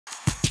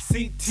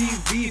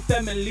CTV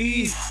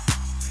family.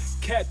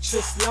 Catch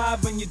us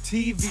live on your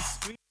TV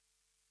screen.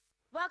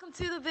 Welcome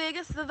to the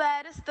biggest, the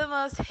baddest, the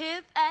most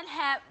hip and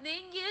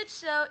happening youth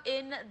show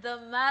in the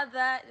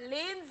mother,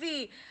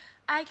 Lindsay.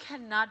 I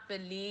cannot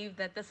believe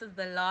that this is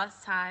the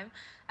last time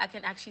I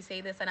can actually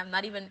say this, and I'm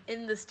not even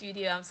in the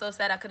studio. I'm so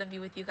sad I couldn't be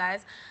with you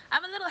guys.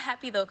 I'm a little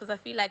happy though, because I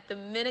feel like the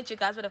minute you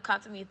guys would have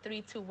come to me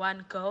 3, 2,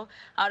 1, go,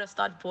 I would have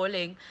started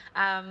bawling.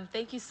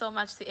 Thank you so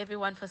much to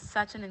everyone for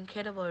such an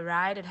incredible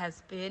ride it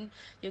has been.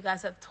 You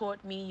guys have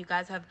taught me. You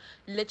guys have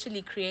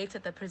literally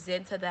created the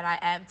presenter that I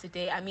am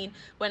today. I mean,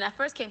 when I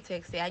first came to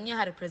Ekse, I knew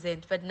how to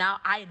present, but now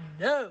I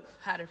know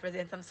how to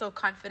present. I'm so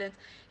confident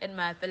in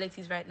my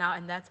abilities right now,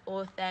 and that's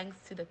all thanks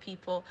to the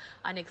people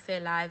on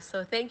Ekse Live.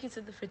 So thank you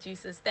to the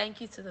producers, thank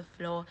you to the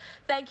floor,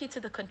 thank you to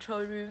the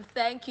control room,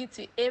 thank you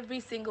to every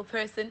single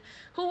person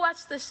who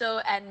watched the show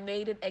and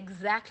made it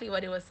exactly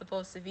what it was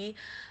supposed to be.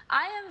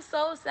 I am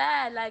so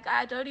sad. Like,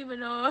 I don't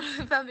even know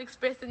if I'm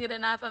expressing it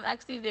enough. I'm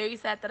actually very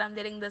sad that I'm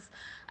letting this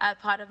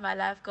part of my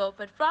life go.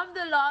 But from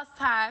the last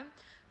time,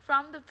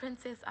 from the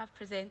princess of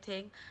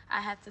presenting, I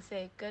have to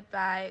say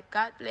goodbye.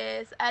 God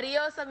bless.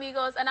 Adios,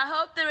 amigos. And I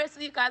hope the rest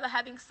of you guys are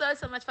having so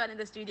much fun in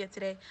the studio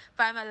today.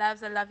 Bye, my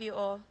loves. I love you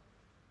all.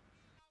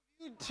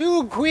 You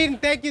too, Queen.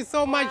 Thank you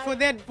so much for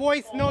that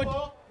voice note.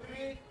 4,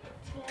 3,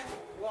 2,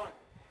 1.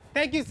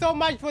 Thank you so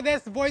much for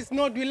this voice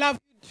note. We love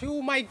you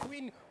too, my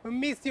Queen. We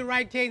miss you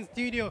right here in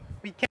studio.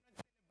 We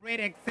cannot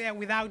celebrate Ekse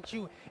without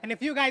you. And if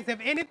you guys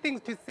have anything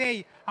to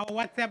say, our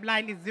WhatsApp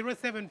line is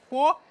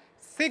 074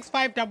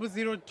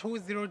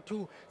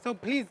 6500202. So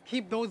please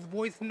keep those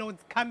voice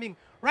notes coming.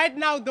 Right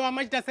now, though,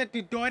 Amajda said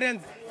to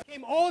Dorans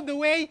came all the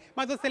way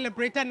to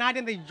celebrate night,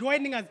 and they're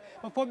joining us.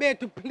 But for me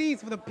to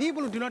please, for the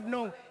people who do not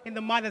know in the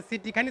mother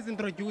city, can you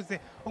introduce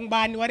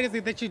Ungbani? What is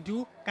it that you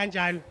do?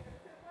 Kanjalo.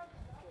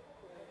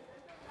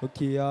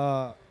 Okay,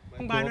 Off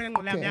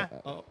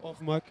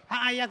mic.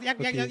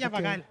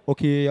 Okay.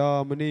 Okay,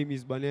 my name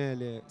is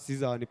Banele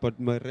Cizani, but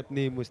my rap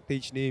name or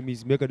stage name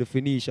is Mega the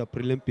Finisher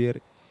Prelimpier.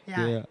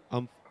 Yeah,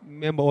 I'm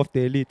member of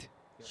the elite.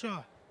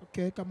 Sure.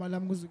 Okay, Kamala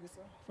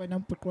Muzugisa,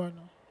 Finam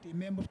Putwana, the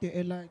member of the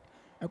elite.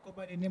 I go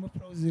by the name of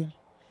Frozen.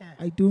 Yeah.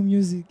 I do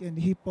music and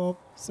hip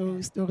hop, so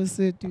Story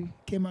City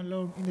came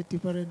along in a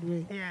different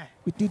way. Yeah.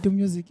 We did the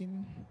music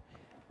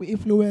with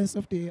influence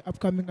of the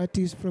upcoming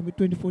artists from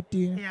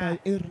 2014 by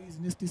Aries,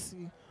 Nasty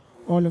C,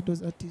 all of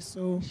those artists.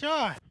 So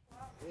Sure.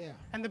 yeah.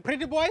 And the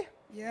pretty boy?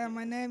 Yeah,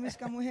 my name is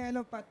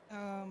Kamuhelo, but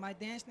my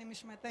dance name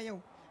is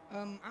Mateo.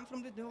 I'm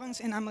from the Durans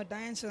and I'm a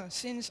dancer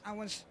since I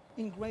was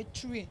in grade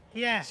 3.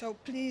 Yeah. So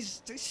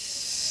please,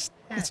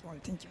 that's all.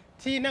 Thank you.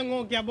 Tina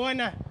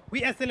Ngokyabona,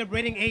 we are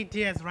celebrating 8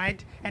 years,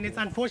 right? And it's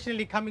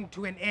unfortunately coming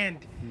to an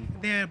end.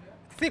 The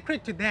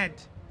secret to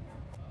that,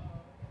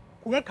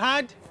 work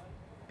hard,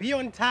 be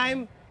on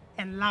time,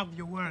 and love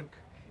your work.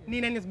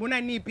 Nina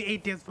Nisbona Nipi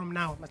 8 years from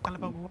now.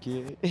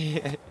 Okay.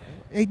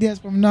 8 years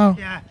from now.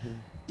 Yeah.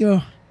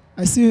 Yo,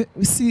 I see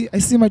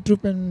my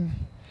troop and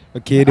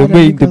Okay, the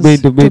main.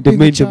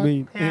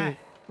 Yeah.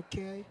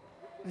 okay.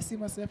 I see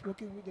myself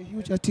working with a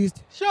huge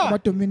artist. Sure.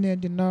 About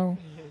dominant now.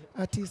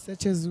 Artists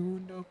such as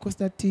Zundo,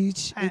 Costa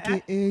Teach,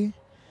 AKA,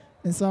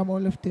 and some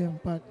all of them.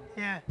 But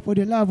Yeah. for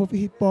the love of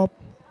hip hop,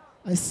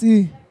 I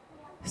see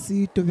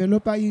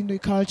develop in the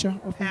culture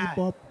of Yeah. hip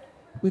hop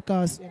with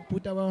us and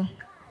put our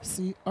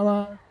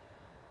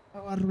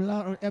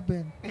rural or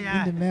urban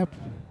Yeah. in the map.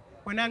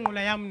 When I'm going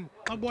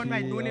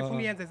to do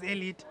as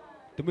elite.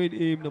 The main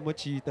aim na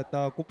machi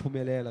tata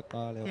kuphumelela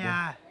qala.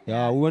 Yeah.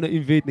 Yeah, we want to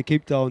invade the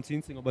Cape Town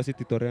since Singapore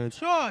City Torrance.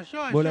 Sure.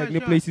 But like the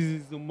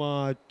places in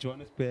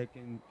Johannesburg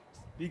and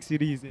big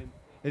cities and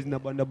as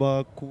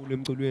nabandaba cool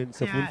emculweni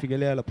safuna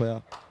fikelela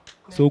phaya.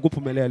 So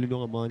kuphumelela into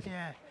ngamandla.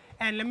 Yeah.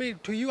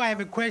 And to you, I have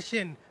a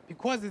question.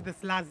 Because it's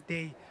this last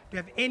day, do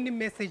you have any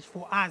message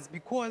for us?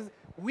 Because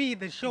we,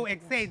 the show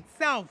Ekse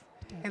itself,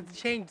 has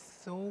changed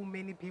so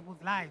many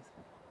people's lives.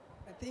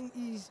 The thing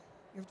is,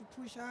 you have to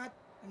push hard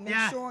and make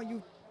Yeah. sure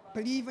you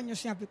believe in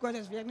yourself because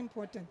that's very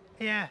important.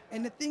 Yeah.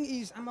 And the thing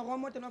is, I'm a role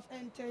model of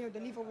Ontario, they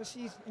live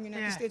overseas in the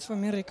United Yeah. States of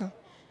America.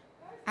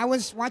 I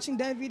was watching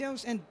their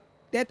videos and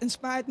that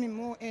inspired me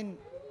more. And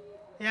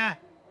Yeah.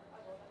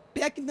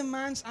 back in the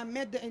months, I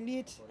met the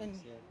elite and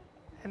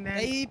And then,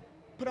 they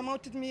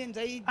promoted me and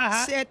they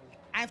Uh-huh. said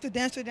I have to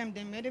dance with them.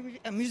 They made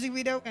a music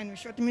video and we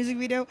shot the music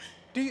video.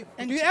 do you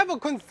ever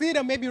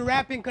consider maybe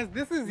rapping? Because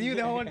this is you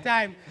the whole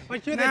time.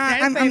 But you're the Nah,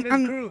 dancer in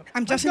this crew.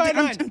 I'm just What's into,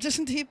 going on? I'm just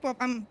into hip hop.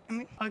 I'm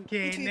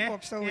Okay, into ne? hip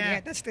hop. So Yeah. yeah,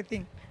 that's the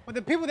thing. For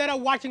the people that are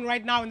watching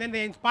right now and then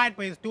they're inspired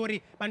by your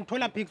story,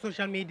 Bantola pick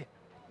social media.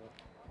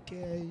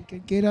 Okay, you can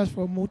get us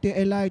for Mote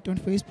Elite on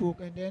Facebook,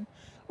 and then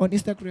on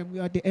Instagram we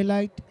are the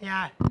Elite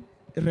Yeah.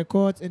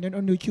 Records, and then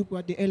on YouTube we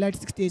are the Elite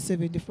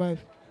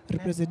 6875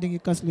 representing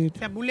Ikaslid.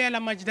 Sabulela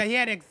Majda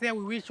here at Ekse,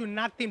 we wish you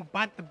nothing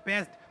but the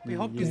best. We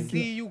hope to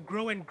see you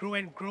grow and grow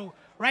and grow.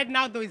 Right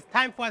now, though, it's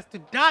time for us to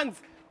dance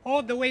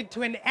all the way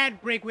to an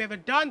ad break. We have a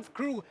dance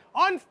crew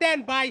on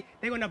standby.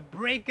 They're going to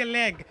break a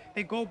leg.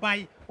 They go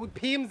by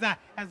Upimza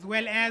as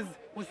well as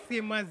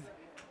Usima's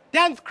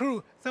dance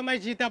crew. so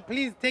much, Gita.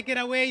 Please take it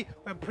away.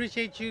 We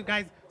appreciate you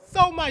guys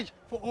so much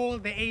for all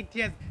the 8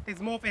 years. There's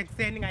more of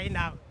extending right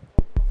now.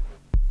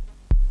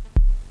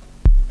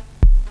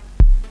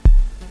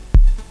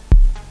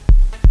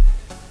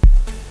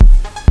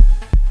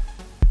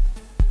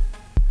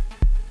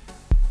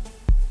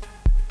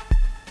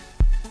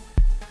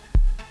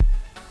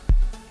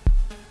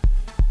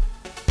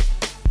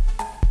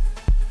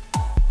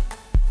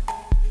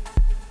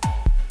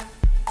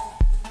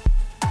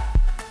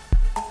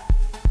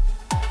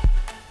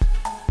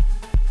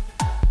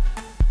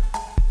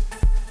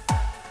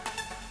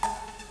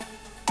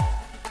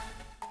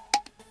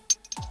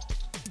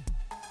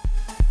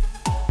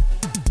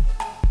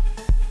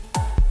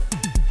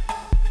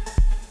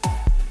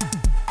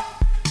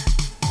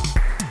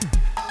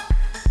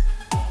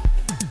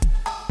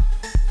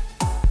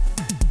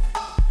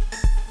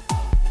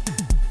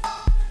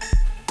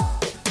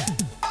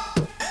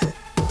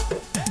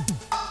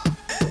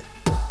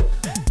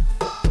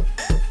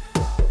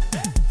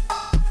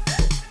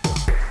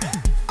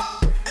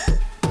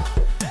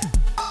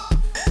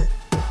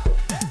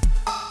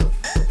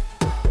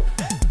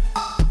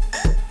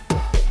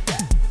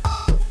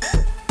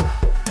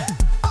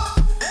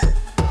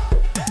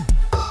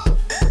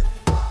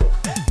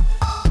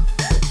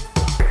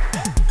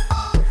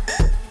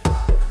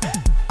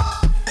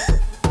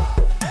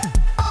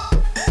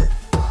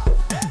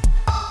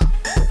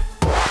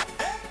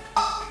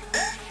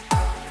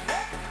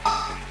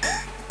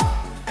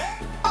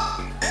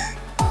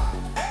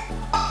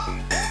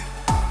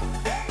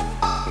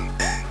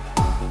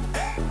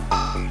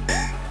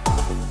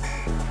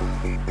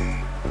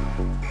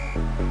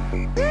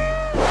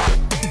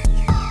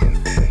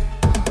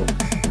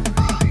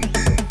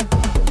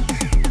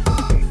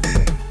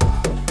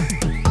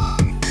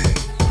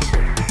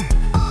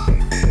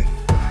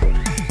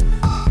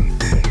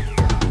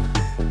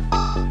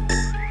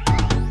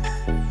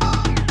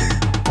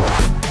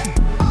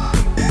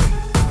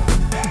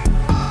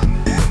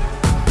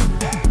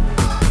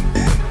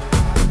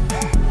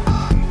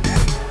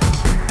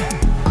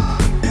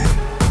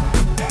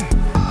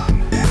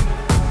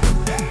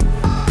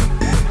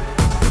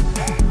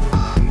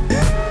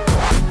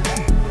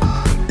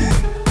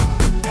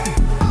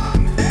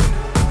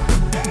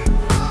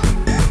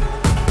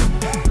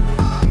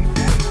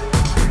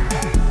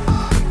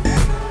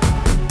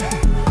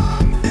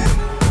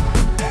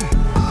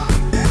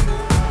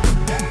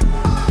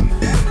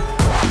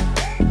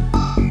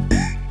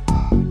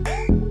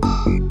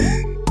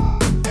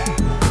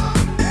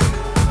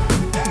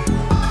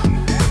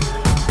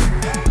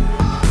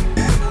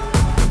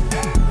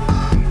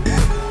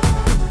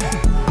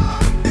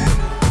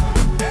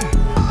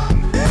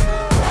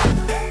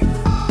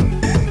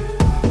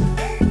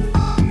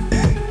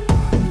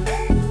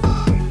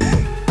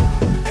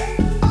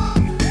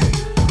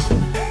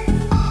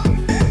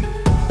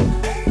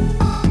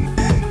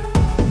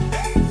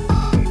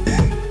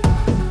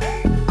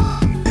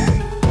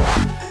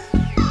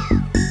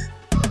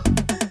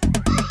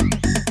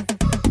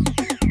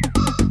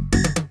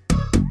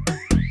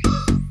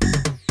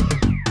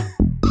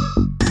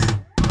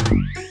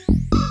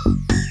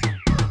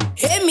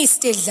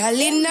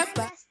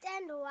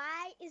 Understand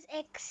why is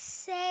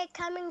Ekse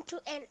coming to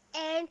an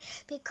end?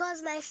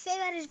 Because my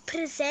favorite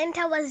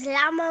presenter was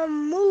Lama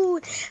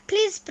Moon.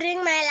 Please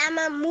bring my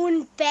Lama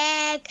Moon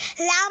back.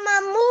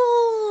 Lama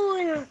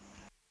Moon!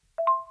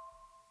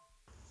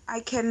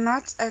 I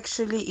cannot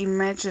actually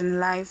imagine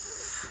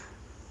life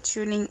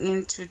tuning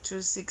into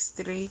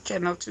 263,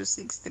 channel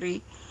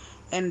 263,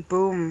 and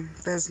boom,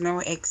 there's no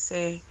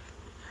Ekse.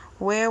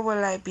 Where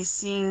will I be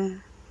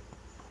seeing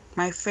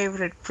my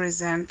favorite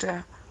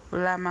presenter,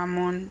 Lama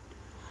Moon?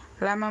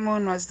 Lama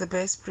Moon was the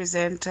best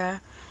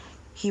presenter.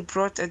 He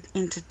brought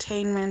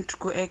entertainment to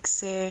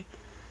Ekse.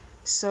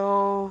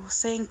 So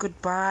saying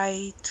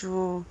goodbye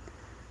to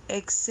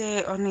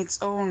Ekse on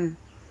its own,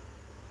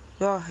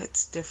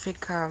 it's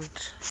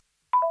difficult.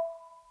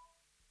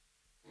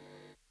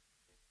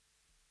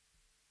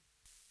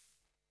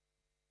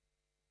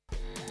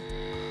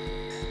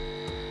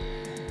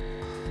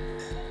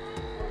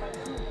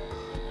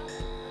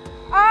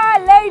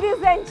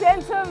 Ladies and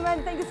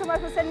gentlemen, thank you so much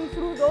for sending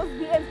through those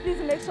VNs. Please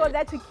make sure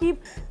that you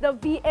keep the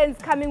VNs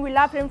coming. We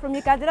love hearing from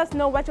you guys. Let us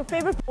know what your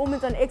favorite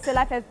moments on Ekse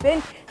Life have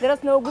been. Let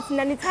us know what's the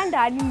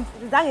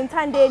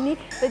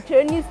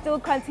journey still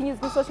continues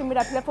with social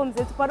media platforms.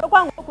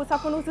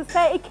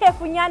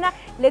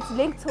 Let's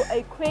link to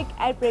a quick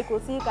ad break. We'll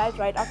see you guys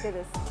right after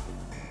this.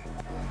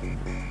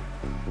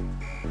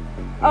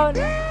 Oh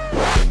no.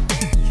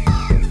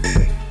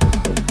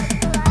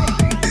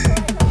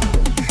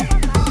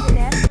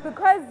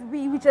 Because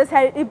we just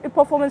had a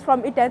performance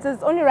from it dancers,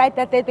 it's only right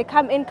that they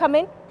come in.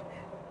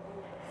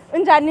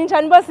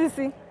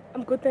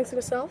 I'm good, thanks to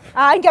yourself.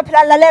 I'm good,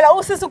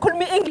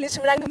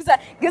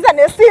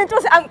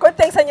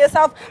 thanks on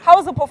yourself. How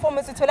was the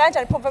performance?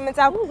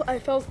 Oh, I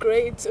felt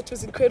great. It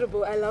was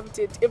incredible. I loved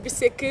it. Every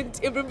second,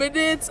 every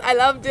minute, I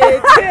loved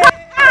it.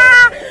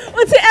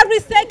 Uthi every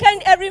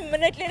second, every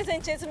minute, ladies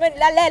and gentlemen,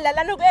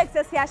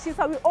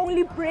 we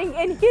only bring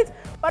in hit.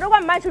 But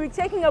we're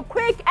taking a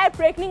quick ad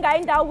break.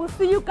 We'll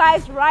see you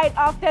guys right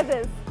after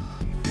this.